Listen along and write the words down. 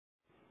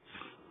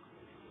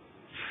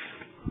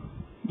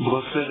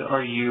Blessed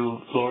are you,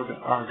 Lord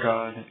our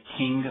God,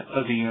 King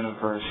of the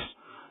universe,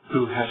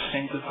 who has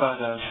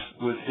sanctified us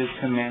with his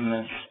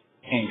commandments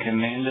and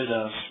commanded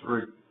us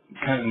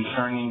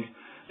concerning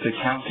the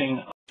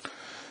counting.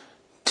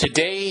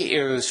 Today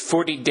is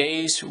 40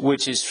 days,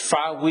 which is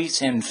 5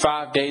 weeks and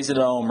 5 days of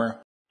the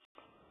Omer.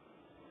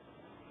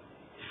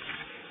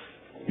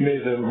 May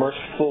the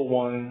merciful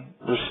one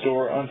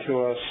restore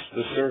unto us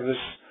the service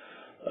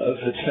of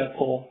the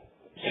temple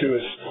to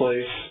its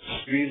place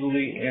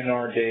speedily in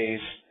our days.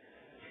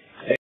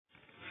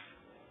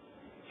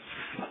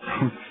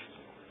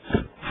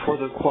 For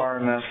the choir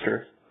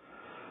master,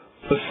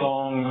 the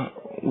song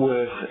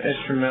with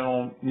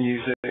instrumental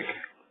music.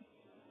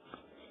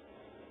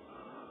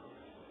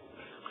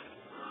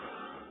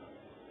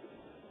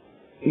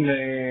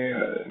 May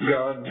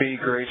God be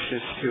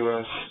gracious to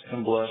us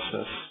and bless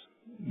us.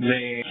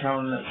 May His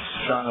countenance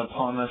shine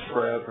upon us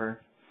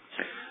forever.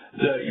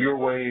 That your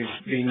ways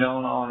be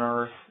known on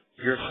earth,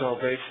 your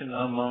salvation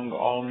among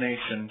all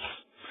nations.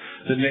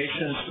 The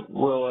nations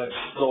will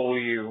extol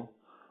you,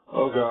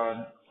 O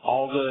God.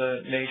 All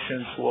the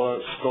nations will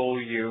extol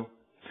you.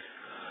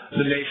 The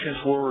nations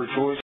will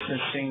rejoice and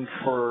sing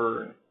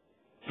for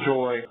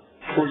joy.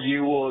 For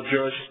you will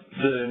judge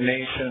the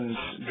nations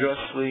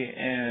justly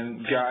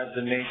and guide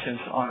the nations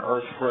on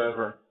earth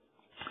forever.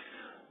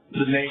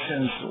 The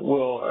nations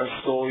will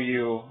extol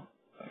you,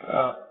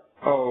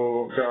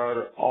 O God.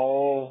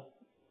 All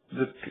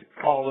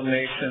the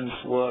nations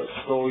will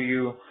extol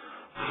you,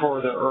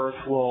 for the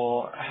earth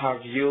will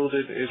have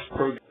yielded its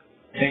produce.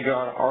 And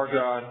God, our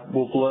God,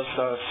 will bless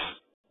us.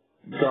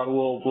 God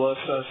will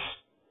bless us,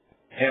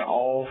 and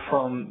all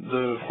from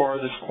the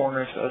farthest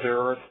corners of the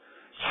earth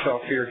shall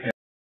fear Him.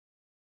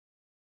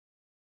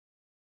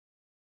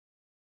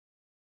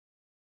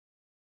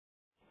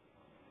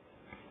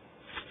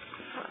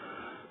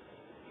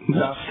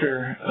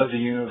 Master of the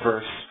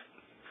universe,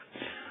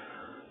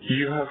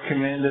 you have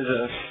commanded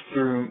us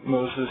through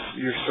Moses,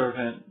 your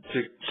servant,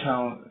 to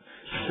count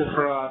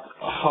Sefirat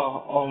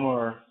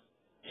HaOmer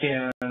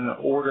in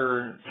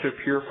order to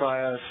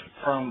purify us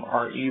from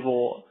our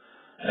evil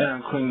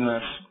and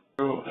uncleanness.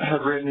 You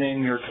have written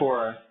in your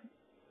Torah,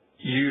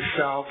 you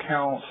shall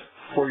count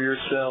for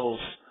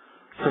yourselves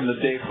from the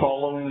day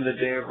following the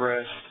day of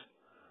rest,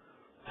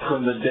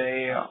 from the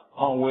day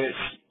on which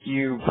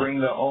you bring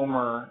the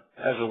Omer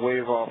as a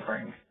wave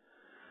offering.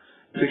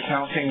 The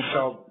counting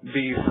shall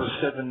be for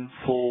 7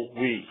 full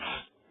weeks.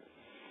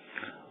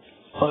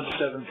 On the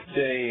 7th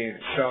day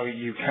shall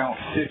you count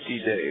 50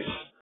 days,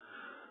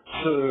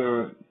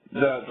 so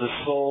that the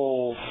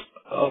souls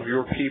of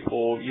your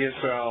people,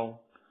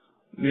 Israel,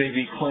 may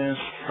be cleansed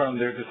from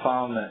their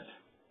defilement.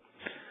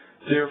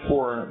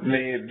 Therefore,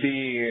 may it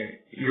be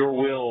your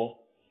will,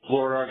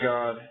 Lord our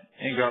God,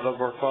 and God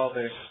of our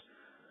fathers,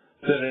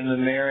 that in the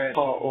merit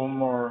of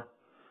Omer,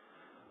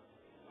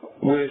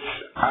 which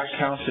I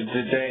counted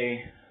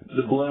today,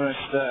 the blemish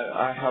that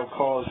I have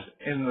caused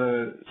in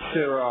the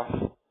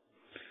Seraph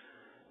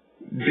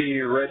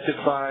be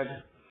rectified,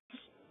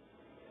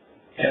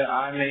 and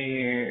I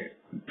may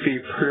be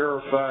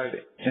purified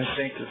and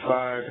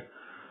sanctified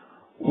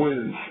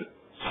with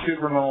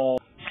supernal.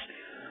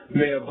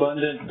 May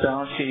abundant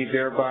bounty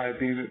thereby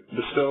be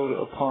bestowed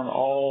upon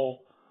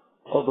all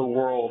of the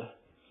world.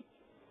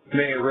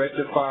 May it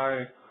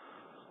rectify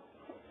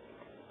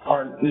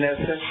our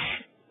nefesh,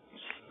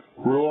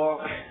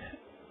 ruach,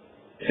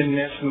 and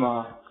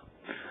nesma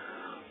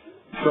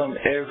from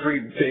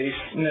every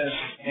baseness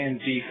and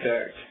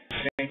defect.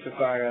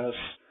 Sanctify us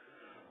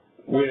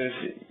with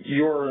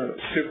your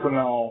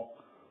supernal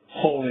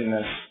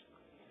holiness.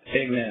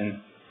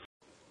 Amen.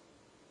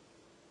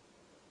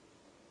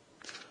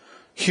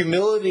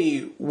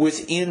 Humility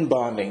within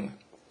bonding.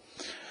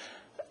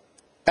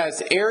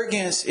 As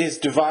arrogance is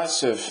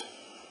divisive,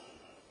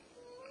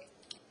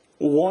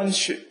 one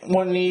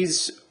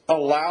needs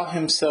allow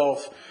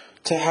himself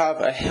to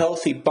have a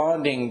healthy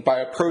bonding by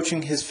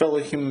approaching his fellow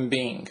human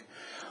being.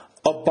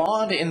 A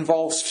bond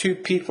involves two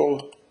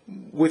people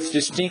with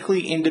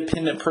distinctly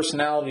independent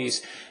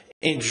personalities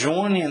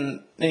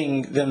enjoining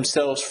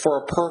themselves for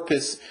a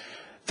purpose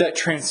that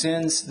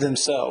transcends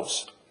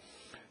themselves.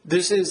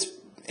 This is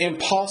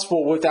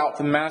impossible without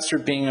the master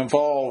being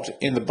involved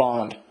in the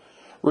bond,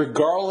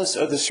 regardless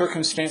of the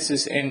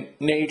circumstances and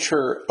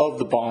nature of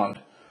the bond.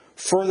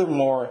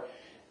 Furthermore,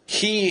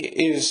 he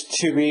is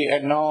to be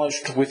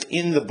acknowledged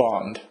within the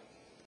bond.